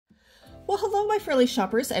Well, hello my friendly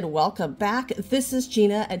shoppers and welcome back. This is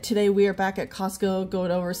Gina and today we are back at Costco going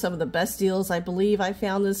over some of the best deals I believe I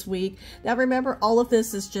found this week. Now remember, all of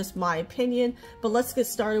this is just my opinion, but let's get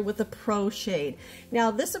started with the Pro Shade. Now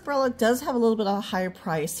this umbrella does have a little bit of a higher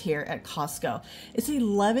price here at Costco. It's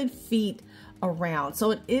 11 feet around, so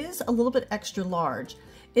it is a little bit extra large.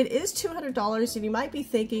 It is $200 and you might be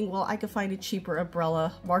thinking, well, I could find a cheaper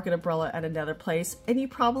umbrella, market umbrella at another place, and you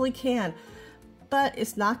probably can. But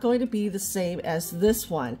it's not going to be the same as this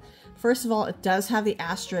one. First of all, it does have the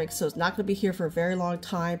asterisk, so it's not going to be here for a very long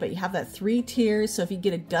time, but you have that 3 tiers, so if you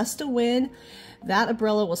get a gust of wind, that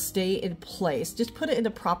umbrella will stay in place. Just put it in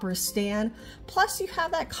a proper stand. Plus you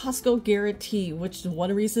have that Costco guarantee, which is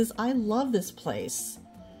one of the reasons I love this place.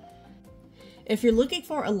 If you're looking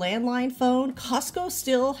for a landline phone, Costco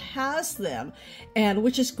still has them, and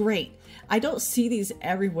which is great. I don't see these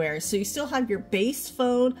everywhere, so you still have your base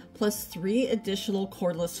phone plus 3 additional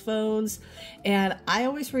cordless phones. And I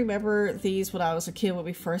always remember these when I was a kid when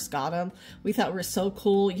we first got them. We thought they were so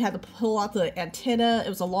cool. You had to pull out the antenna. It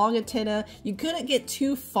was a long antenna. You couldn't get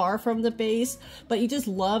too far from the base, but you just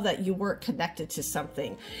love that you weren't connected to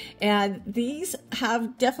something. And these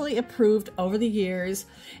have definitely improved over the years.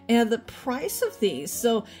 And the price of these,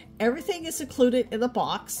 so everything is included in the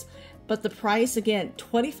box. But the price, again,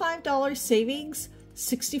 $25 savings,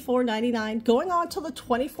 $64.99, going on till the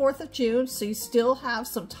 24th of June, so you still have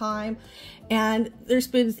some time. And there's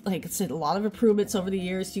been, like I said, a lot of improvements over the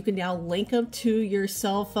years. You can now link them to your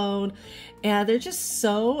cell phone, and there's just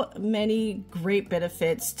so many great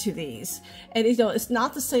benefits to these. And you know, it's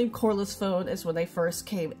not the same cordless phone as when they first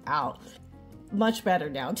came out. Much better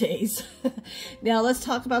nowadays. Now let's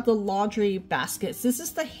talk about the laundry baskets. This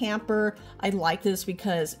is the hamper. I like this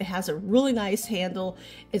because it has a really nice handle.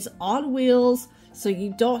 It's on wheels, so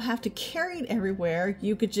you don't have to carry it everywhere.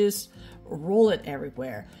 You could just roll it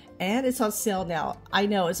everywhere. And it's on sale now. I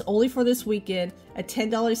know it's only for this weekend, a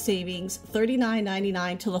 $10 savings,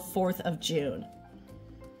 $39.99 till the 4th of June.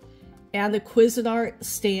 And the Cuisinart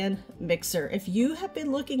stand mixer. If you have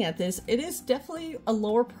been looking at this, it is definitely a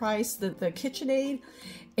lower price than the KitchenAid.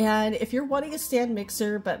 And if you're wanting a stand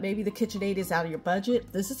mixer, but maybe the KitchenAid is out of your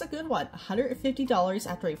budget, this is a good one. $150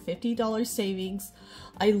 after a $50 savings.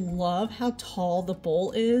 I love how tall the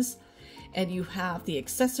bowl is. And you have the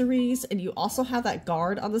accessories, and you also have that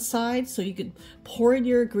guard on the side, so you can pour in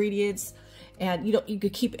your ingredients, and you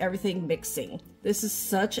could keep everything mixing. This is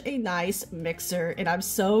such a nice mixer, and I'm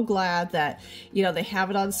so glad that they have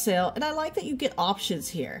it on sale. And I like that you get options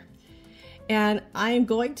here. And I am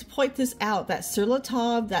going to point this out, that Sur La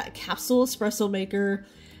Table, that capsule espresso maker,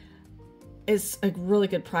 is a really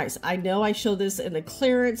good price. I know I showed this in the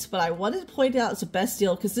clearance, but I wanted to point out it's the best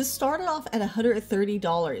deal because this started off at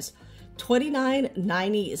 $130,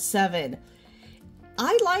 $29.97.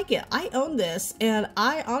 I like it. I own this, and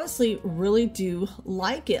I honestly really do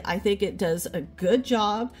like it. I think it does a good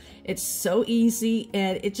job. It's so easy,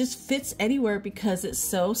 and it just fits anywhere because it's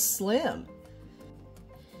so slim.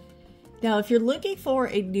 Now, if you're looking for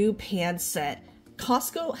a new pan set,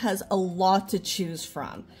 Costco has a lot to choose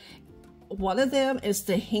from. One of them is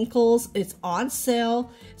the Hinkles. It's on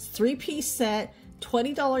sale. It's 3-piece set,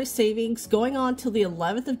 $20 savings, going on till the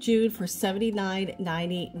 11th of June for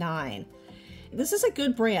 $79.99. This is a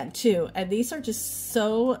good brand too, and these are just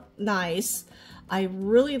so nice. I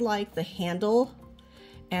really like the handle,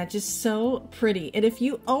 and just so pretty. And if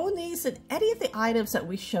you own these and any of the items that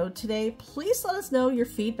we showed today, please let us know your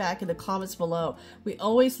feedback in the comments below. We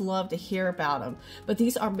always love to hear about them. But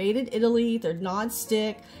these are made in Italy, they're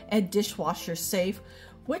non-stick and dishwasher safe,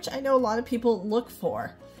 which I know a lot of people look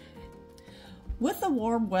for. With the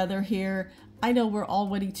warm weather here, I know we're all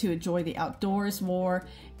wanting to enjoy the outdoors more,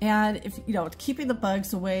 and if keeping the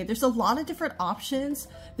bugs away, there's a lot of different options.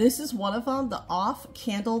 This is one of them, the off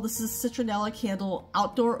candle. This is citronella candle,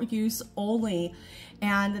 outdoor use only.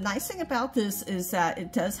 And the nice thing about this is that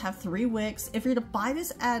it does have 3 wicks. If you're to buy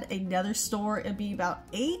this at another store, it'd be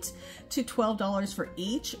about $8 to $12 for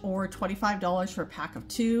each, or $25 for a pack of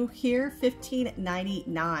 2. Here,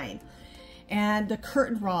 $15.99. And the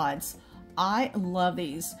curtain rods, I love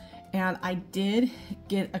these. And I did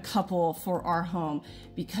get a couple for our home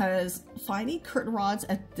because finding curtain rods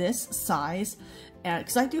at this size,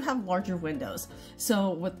 because I do have larger windows.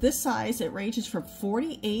 So with this size, it ranges from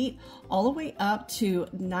 48 all the way up to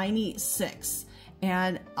 96.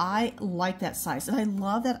 And I like that size, and I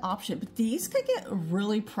love that option. But these could get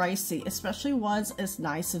really pricey, especially ones as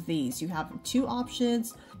nice as these. You have 2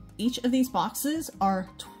 options. Each of these boxes are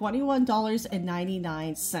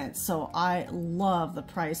 $21.99, so I love the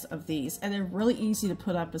price of these, and they're really easy to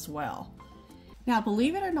put up as well. Now,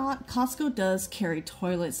 believe it or not, Costco does carry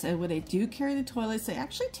toilets, and when they do carry the toilets, they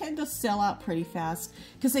actually tend to sell out pretty fast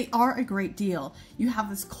because they are a great deal. You have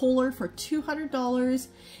this Kohler for $200.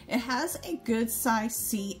 It has a good size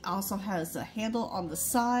seat, also has a handle on the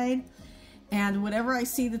side. And whenever I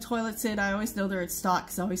see the toilets in, I always know they're in stock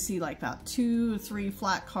because I always see like about 2 or 3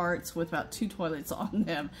 flat carts with about 2 toilets on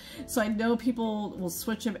them. So I know people will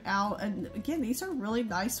switch them out. And again, these are really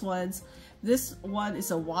nice ones. This one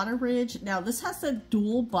is a water ridge. Now this has a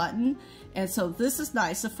dual button, and so this is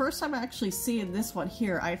nice. The first time I'm actually seeing this one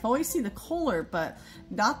here. I've always seen the Kohler, but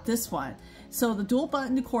not this one. So the dual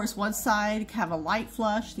button, of course, one side can have a light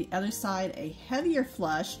flush, the other side a heavier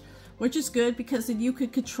flush, which is good because then you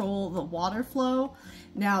could control the water flow.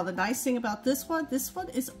 Now the nice thing about this one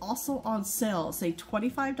is also on sale. It's a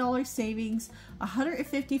 $25 savings,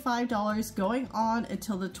 $155 going on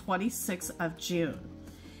until the 26th of June.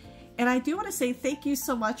 And I do want to say thank you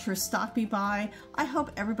so much for stopping by. I hope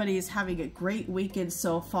everybody is having a great weekend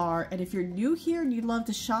so far. And if you're new here and you love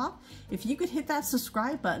to shop, if you could hit that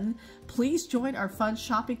subscribe button, please join our fun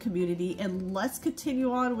shopping community and let's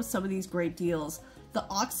continue on with some of these great deals. The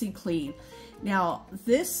OxiClean. Now,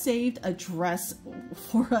 this saved a dress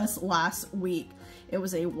for us last week. It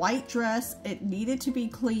was a white dress. It needed to be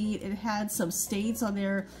clean. It had some stains on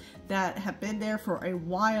there that have been there for a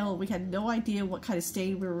while. We had no idea what kind of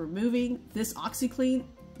stain we were removing. This OxiClean,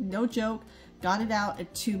 no joke, got it out in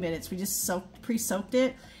 2 minutes. We just pre-soaked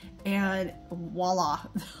it, and voila,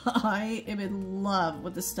 I am in love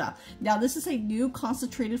with this stuff. Now, this is a new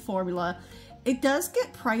concentrated formula. It does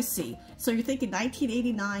get pricey, so you're thinking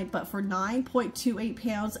 $19.89, but for 9.28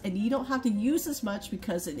 pounds, and you don't have to use as much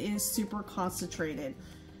because it is super concentrated.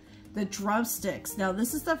 The drumsticks. Now,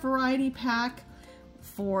 this is the variety pack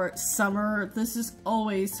for summer. This is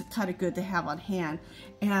always kind of good to have on hand,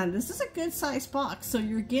 and this is a good size box. So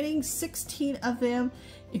you're getting 16 of them.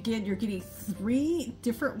 Again, you're getting 3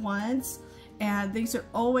 different ones, and these are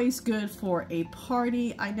always good for a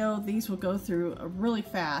party. I know these will go through really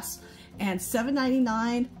fast. And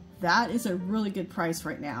 $7.99, that is a really good price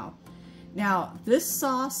right now. Now, this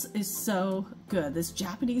sauce is so good. This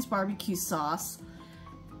Japanese barbecue sauce.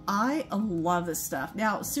 I love this stuff.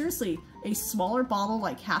 Now, seriously, a smaller bottle,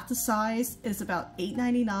 like half the size, is about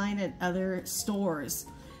 $8.99 at other stores.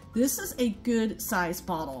 This is a good size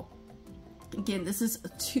bottle. Again, this is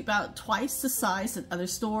about twice the size at other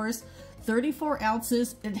stores. 34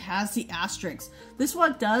 ounces. It has the asterisk. This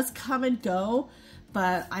one does come and go,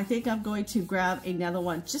 but I think I'm going to grab another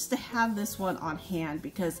one just to have this one on hand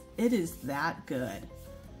because it is that good.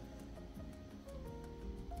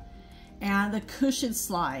 And the cushion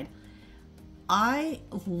slide. I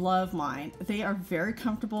love mine. They are very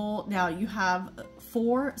comfortable. Now you have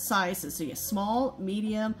 4 sizes. So you have small,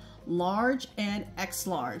 medium, large, and X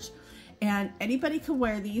large. And anybody can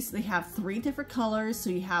wear these. They have 3 different colors. So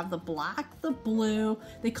you have the black, the blue.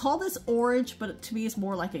 They call this orange, but to me it's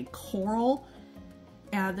more like a coral.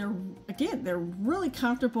 And they're really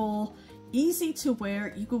comfortable, easy to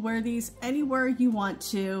wear. You can wear these anywhere you want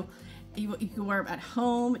to. You can wear them at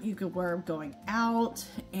home, you can wear them going out,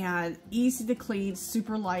 and easy to clean,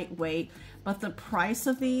 super lightweight. But the price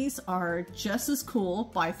of these are just as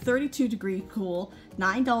cool, by 32 degree cool,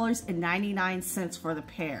 $9.99 for the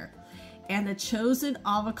pair. And the Chosen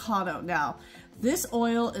Avocado. Now, this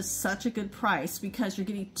oil is such a good price because you're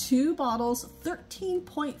getting 2 bottles,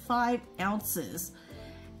 13.5 ounces.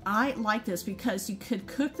 I like this because you could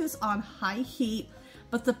cook this on high heat,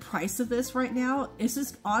 but the price of this right now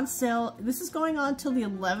is on sale. This is going on till the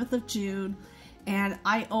 11th of June, and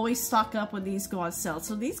I always stock up when these go on sale.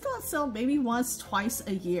 So these go on sale maybe once, twice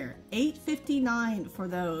a year. $8.59 for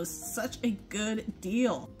those. Such a good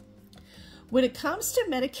deal. When it comes to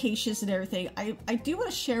medications and everything, I do want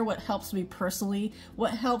to share what helps me personally.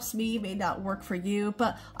 What helps me may not work for you,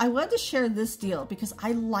 but I wanted to share this deal because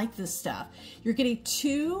I like this stuff. You're getting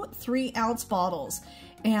 2 3-ounce bottles,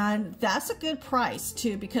 and that's a good price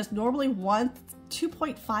too, because normally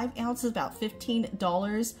 2.5 ounces is about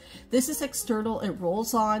 $15. This is external, it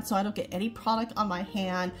rolls on, so I don't get any product on my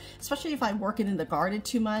hand, especially if I'm working in the garden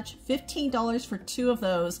too much. $15 for 2 of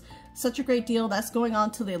those. Such a great deal. That's going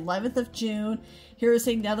on till the 11th of June. Here is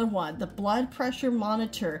another one, the blood pressure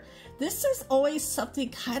monitor. This is always something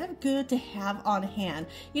kind of good to have on hand.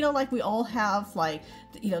 You know, like we all have, like,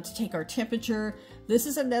 you know, to take our temperature. This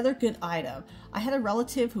is another good item. I had a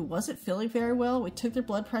relative who wasn't feeling very well. We took their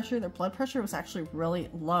blood pressure. Their blood pressure was actually really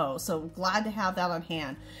low. So I'm glad to have that on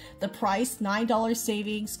hand. The price, $9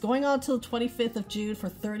 savings, going on till the 25th of June for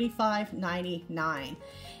 $35.99.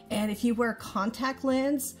 And if you wear contact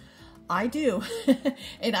lens, I do.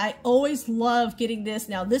 And I always love getting this.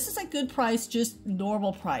 Now, this is a good price, just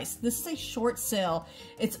normal price. This is a short sale.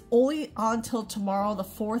 It's only on till tomorrow, the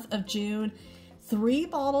 4th of June. 3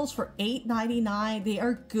 bottles for $8.99. They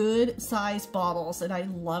are good size bottles, and I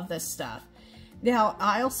love this stuff. Now,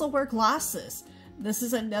 I also wear glasses. This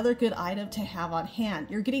is another good item to have on hand.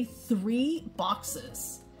 You're getting 3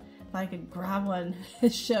 boxes. If I can grab one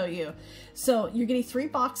and show you. So you're getting 3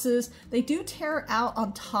 boxes. They do tear out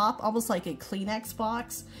on top, almost like a Kleenex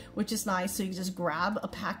box, which is nice. So you can just grab a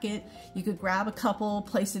packet. You could grab a couple,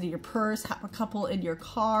 place it in your purse, have a couple in your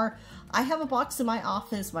car. I have a box in my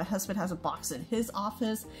office. My husband has a box in his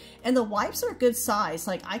office. And the wipes are a good size.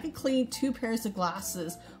 Like I could clean 2 pairs of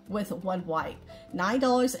glasses with 1 wipe.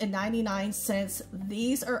 $9.99.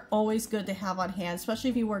 These are always good to have on hand, especially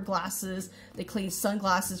if you wear glasses. They clean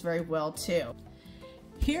sunglasses very well too.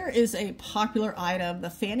 Here is a popular item, the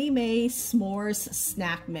Fannie Mae S'mores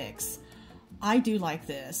Snack Mix. I do like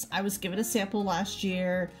this. I was given a sample last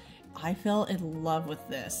year. I fell in love with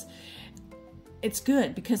this. It's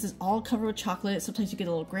good because it's all covered with chocolate. Sometimes you get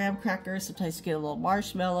a little graham cracker, sometimes you get a little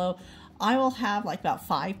marshmallow. I will have like about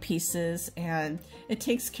 5 pieces, and it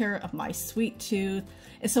takes care of my sweet tooth.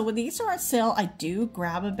 And so when these are on sale, I do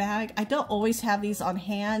grab a bag. I don't always have these on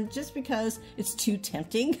hand just because it's too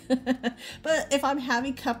tempting. But if I'm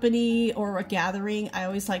having company or a gathering, I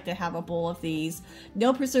always like to have a bowl of these.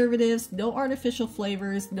 No preservatives, no artificial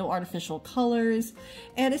flavors, no artificial colors.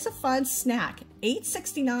 And it's a fun snack.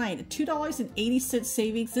 $8.69, $2.80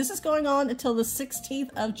 savings. This is going on until the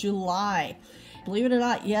 16th of July. Believe it or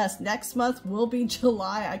not, yes, next month will be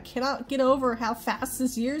July. I cannot get over how fast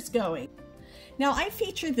this year's going. Now, I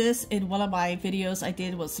featured this in one of my videos I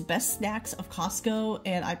did was Best Snacks of Costco,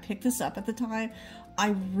 and I picked this up at the time.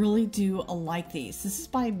 I really do like these. This is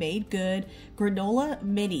by Made Good Granola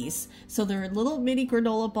Minis. So they're little mini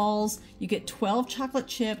granola balls. You get 12 chocolate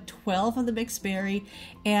chip, 12 of the mixed berry,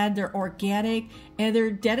 and they're organic, and they're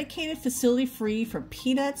dedicated facility free from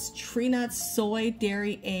peanuts, tree nuts, soy,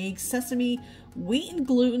 dairy, eggs, sesame, wheat and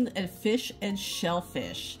gluten, and fish and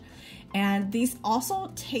shellfish. And these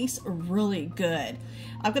also taste really good.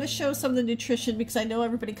 I'm going to show some of the nutrition because I know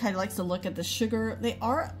everybody kind of likes to look at the sugar. They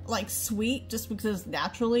are like sweet just because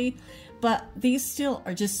naturally, but these still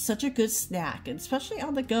are just such a good snack, and especially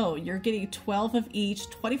on the go. You're getting 12 of each,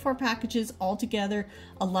 24 packages altogether,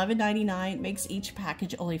 $11.99, makes each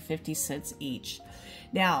package only 50 cents each.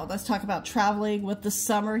 Now, let's talk about traveling with the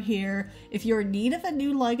summer here. If you're in need of a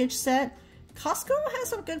new luggage set, Costco has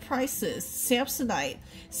some good prices. Samsonite.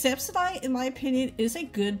 Samsonite, in my opinion, is a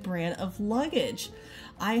good brand of luggage.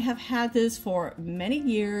 I have had this for many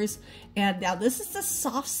years, and now this is the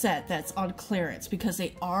soft set that's on clearance because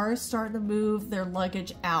they are starting to move their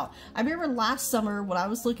luggage out. I remember last summer when I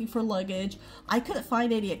was looking for luggage, I couldn't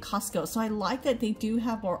find any at Costco, so I like that they do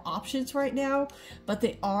have more options right now, but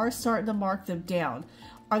they are starting to mark them down.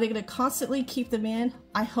 Are they going to constantly keep them in?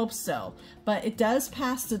 I hope so. But it does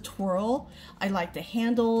pass the twirl. I like the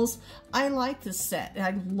handles. I like the set. And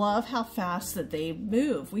I love how fast that they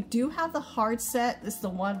move. We do have the hard set. This is the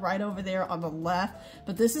one right over there on the left.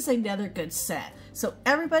 But this is another good set. So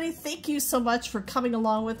everybody, thank you so much for coming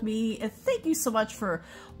along with me. And thank you so much for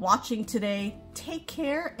watching today. Take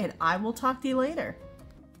care, and I will talk to you later.